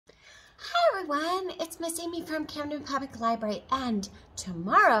everyone, it's Miss Amy from Camden Public Library, and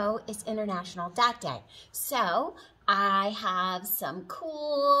tomorrow is International Dot Day. So I have some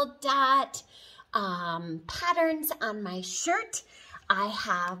cool dot patterns on my shirt. I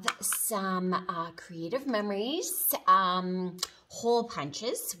have some Creative Memories hole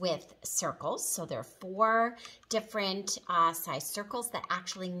punches with circles. So there are 4 different size circles that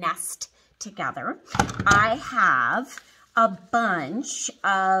actually nest together. I have a bunch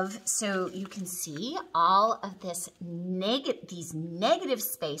of, so you can see all of these negative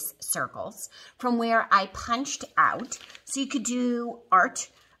space circles from where I punched out. So you could do art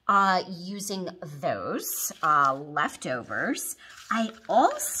using those leftovers. I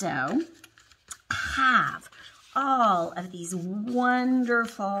also have all of these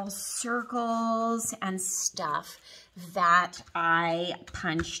wonderful circles and stuff that I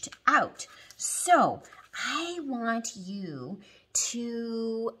punched out. So I want you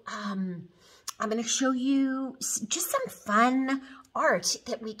to, I'm going to show you just some fun art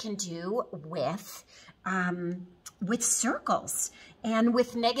that we can do with circles and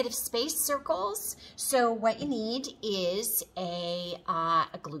with negative space circles. So what you need is a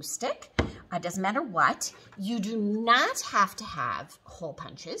glue stick. It doesn't matter what. You do not have to have hole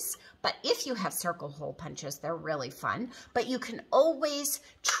punches, but if you have circle hole punches, they're really fun. But you can always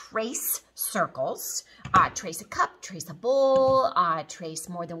trace circles, trace a cup, trace a bowl, trace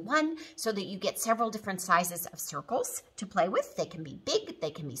more than one, so that you get several different sizes of circles to play with. They can be big,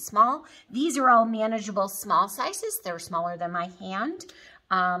 they can be small. These are all manageable small sizes. They're smaller than my hand.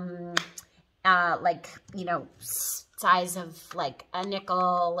 Like, you know, size of like a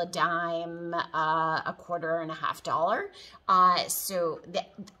nickel, a dime, a quarter and $1.50. So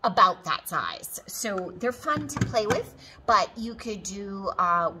about that size. So they're fun to play with, but you could do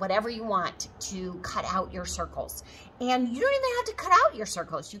whatever you want to cut out your circles. And you don't even have to cut out your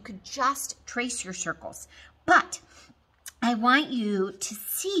circles. You could just trace your circles. But I want you to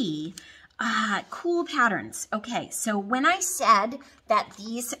see cool patterns. Okay, so when I said that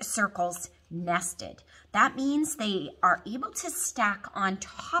these circles nested, that means they are able to stack on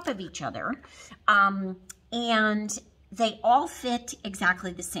top of each other, and they all fit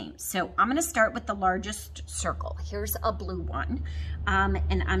exactly the same. So I'm gonna start with the largest circle. Here's a blue one,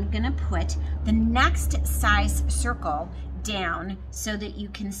 and I'm gonna put the next size circle down so that you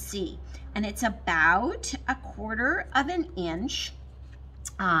can see. And it's about 1/4 inch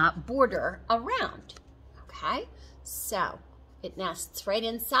border around, okay? So it nests right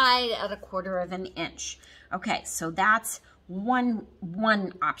inside at 1/4 inch. Okay, so that's one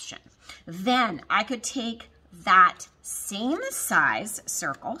option. Then I could take that same size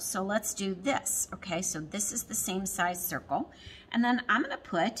circle. So let's do this. Okay, so this is the same size circle. And then I'm gonna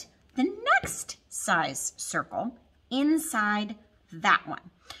put the next size circle inside that one.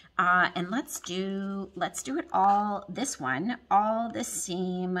 And let's do it all, this one, all the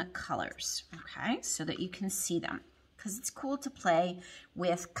same colors, okay? So that you can see them, because it's cool to play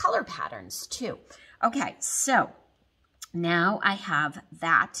with color patterns too. Okay, so now I have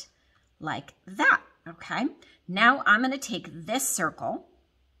that like that, okay? Now I'm gonna take this circle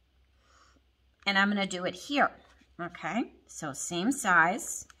and I'm gonna do it here, okay? So same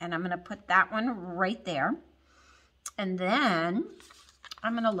size, and I'm gonna put that one right there. And then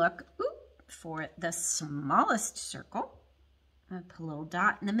I'm gonna look for the smallest circle. I put a little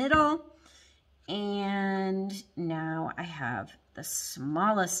dot in the middle. And now I have the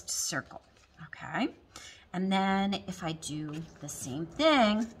smallest circle, okay? And then if I do the same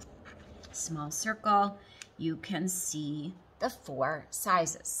thing, small circle, you can see the 4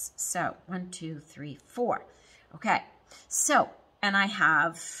 sizes. So 1, 2, 3, 4. Okay, so, and I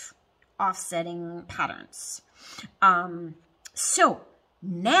have offsetting patterns. So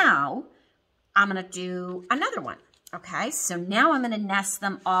now I'm gonna do another one, okay? So now I'm gonna nest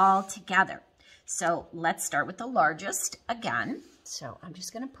them all together. So let's start with the largest again. So I'm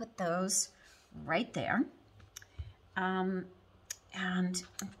just gonna put those right there. And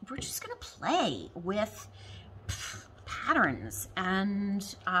we're just gonna play with patterns.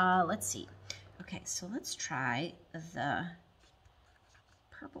 And let's see. Okay, so let's try the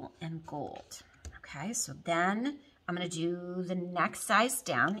purple and gold. Okay, so then I'm gonna do the next size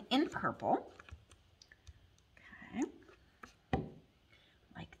down in purple. Okay,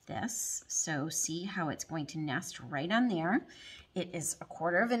 like this. So see how it's going to nest right on there. It is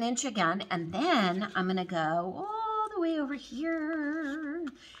 1/4 inch again, and then I'm gonna go all the way over here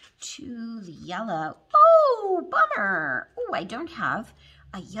to the yellow. Oh, bummer. Oh, I don't have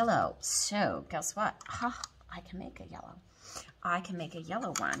a yellow. So guess what? I can make a yellow. I can make a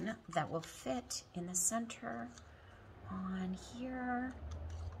yellow one that will fit in the center on here.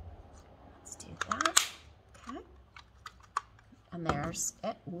 Let's And there's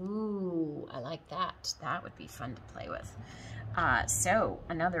it. Ooh, I like that. That would be fun to play with. So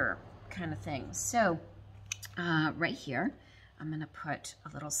another kind of thing. So right here, I'm going to put a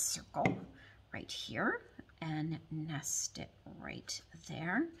little circle right here and nest it right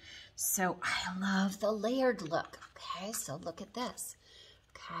there. So I love the layered look. Okay, so look at this.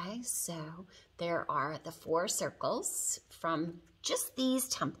 Okay, so there are the 4 circles from just these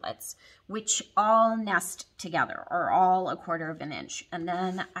templates, which all nest together, or all 1/4 of an inch. And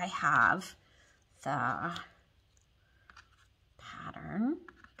then I have the pattern.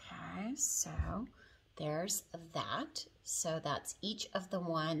 Okay, so there's that. So that's each of the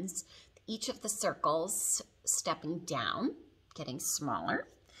ones, each of the circles stepping down, getting smaller.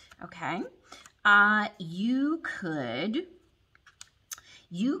 Okay, you could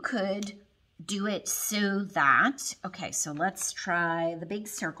do it so that, okay, so let's try the big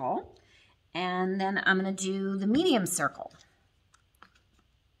circle, and then I'm going to do the medium circle.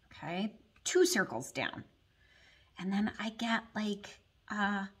 Okay, 2 circles down. And then I get like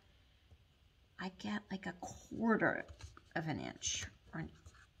a 1/4 of an inch. Or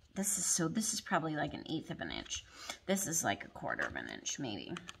this is probably like 1/8 of an inch. This is like 1/4 of an inch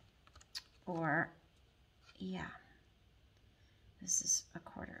maybe. Or yeah. This is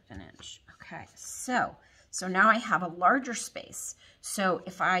 1/4 of an inch. Okay, so now I have a larger space. So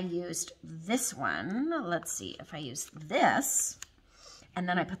if I used this one, let's see, if I use this, and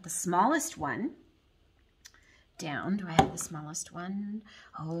then I put the smallest one down. Do I have the smallest one?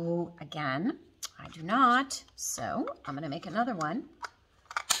 Oh, again, I do not. So I'm going to make another one.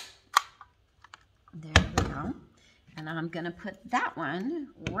 There we go. And I'm going to put that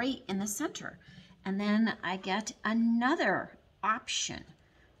one right in the center. And then I get another option.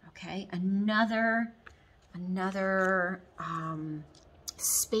 Okay, another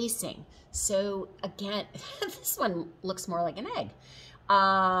spacing. So again, this one looks more like an egg.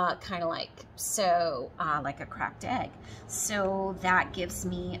 Kind of like, so like a cracked egg. So that gives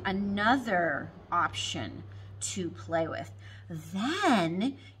me another option to play with.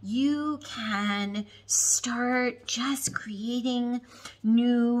 Then you can start just creating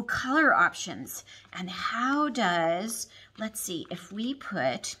new color options. And how does, let's see, if we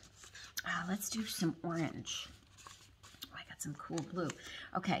put, let's do some orange. Oh, I got some cool blue.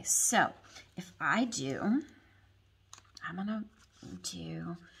 Okay, so if I do, I'm gonna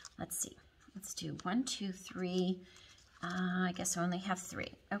do, let's do 1, 2, 3. I guess I only have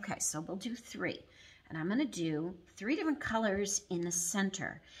 3. Okay, so we'll do 3. And I'm going to do 3 different colors in the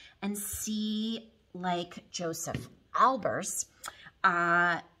center and see, like Joseph Albers,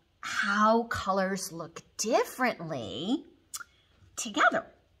 how colors look differently together.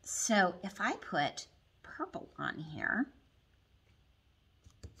 So if I put purple on here,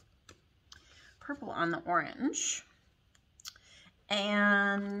 purple on the orange,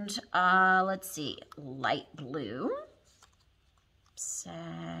 and let's see, light blue,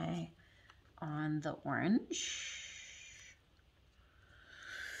 say, on the orange,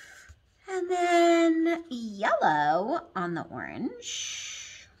 and then yellow on the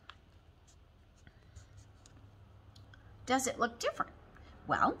orange. Does it look different?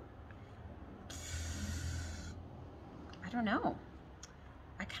 Well, I don't know.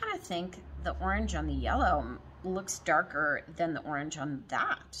 I kind of think the orange on the yellow looks darker than the orange on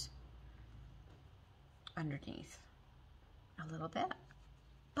that underneath a little bit.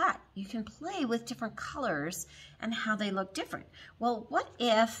 But you can play with different colors and how they look different. Well, what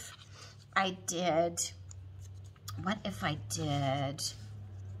if I did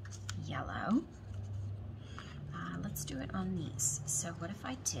yellow? Let's do it on these. So what if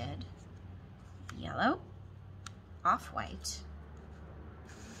I did yellow, off-white,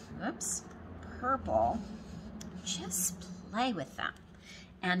 whoops, purple, just play with them,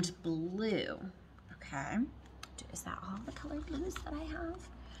 and blue, okay? Is that all the colored blues that I have?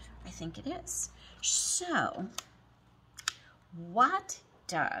 I think it is. So, what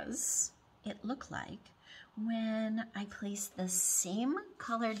does it look like when I place the same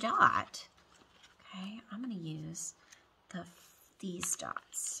color dot? Okay, I'm going to use these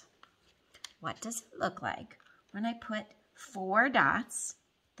dots. What does it look like when I put 4 dots,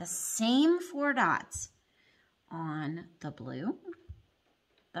 the same 4 dots, on the blue,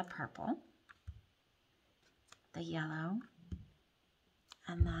 the purple, the yellow,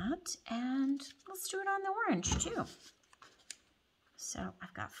 and that, and let's do it on the orange too. So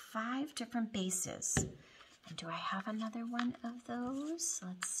I've got 5 different bases. And do I have another one of those?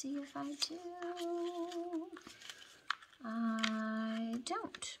 Let's see if I do. I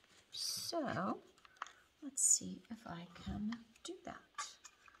don't. So let's see if I can do that.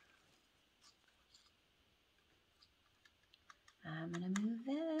 I'm going to move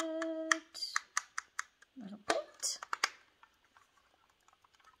it a little bit.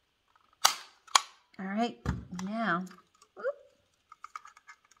 All right, now,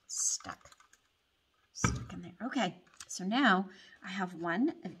 stuck in there. Okay, so now I have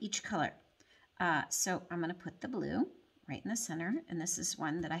one of each color. So I'm going to put the blue right in the center, and this is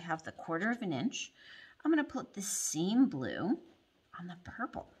one that I have the 1/4 of an inch. I'm going to put the same blue on the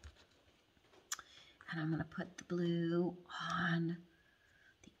purple. And I'm going to put the blue on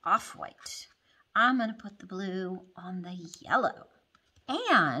the off-white. I'm going to put the blue on the yellow.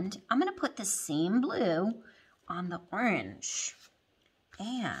 And I'm going to put the same blue on the orange.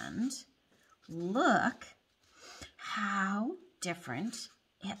 And look how different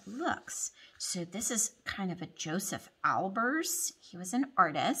it looks. So this is kind of a Joseph Albers. He was an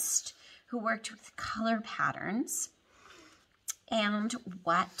artist who worked with color patterns and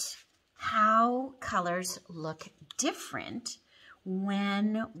how colors look different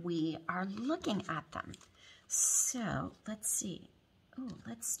when we are looking at them. So let's see. Oh,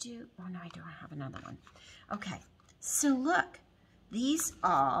 no, I don't have another one. Okay, so look, these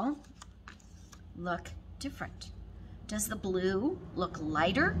all look different. Does the blue look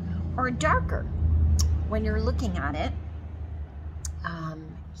lighter or darker when you're looking at it?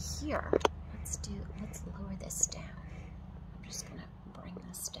 Here, let's lower this down. I'm just gonna bring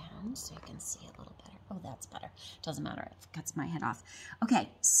this down so you can see a little better. Oh, that's better. Doesn't matter, it cuts my head off. Okay,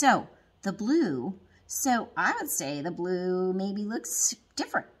 so the blue, so I would say the blue maybe looks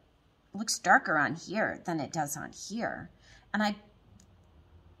different. It looks darker on here than it does on here.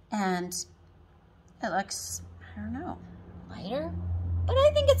 And it looks, I don't know, lighter. But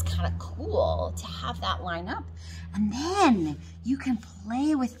I think it's kind of cool to have that line up. And then you can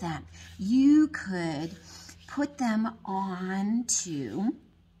play with them. You could put them onto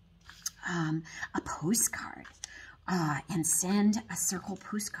a postcard and send a circle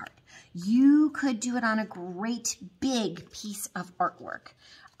postcard. You could do it on a great big piece of artwork.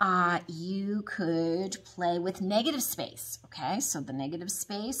 You could play with negative space, okay? So the negative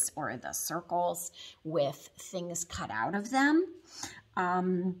space or the circles with things cut out of them.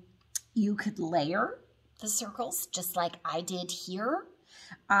 You could layer the circles just like I did here.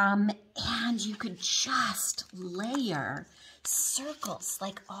 And you could just layer circles,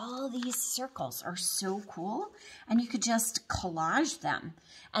 like all these circles are so cool. And you could just collage them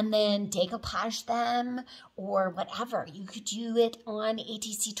and then decoupage them or whatever. You could do it on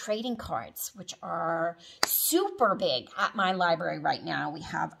ATC trading cards, which are super big at my library right now. We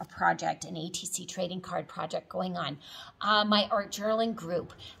have a project, an ATC trading card project going on. My art journaling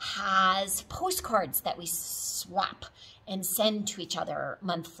group has postcards that we swap and send to each other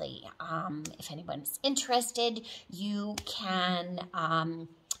monthly. If anyone's interested, you can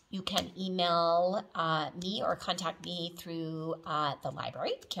email me or contact me through the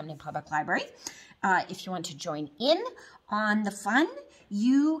library, Camden Public Library. If you want to join in on the fun,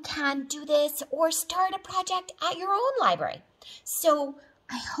 you can do this or start a project at your own library. So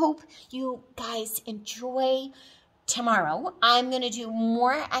I hope you guys enjoy tomorrow. I'm going to do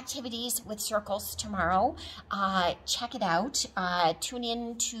more activities with circles tomorrow. Check it out. Tune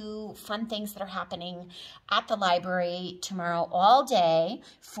in to fun things that are happening at the library tomorrow all day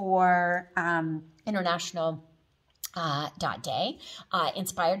for International Dot Day,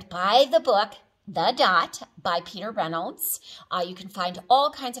 inspired by the book The Dot by Peter Reynolds. You can find all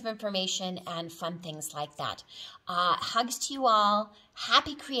kinds of information and fun things like that. Hugs to you all.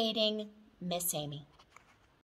 Happy creating, Miss Amy.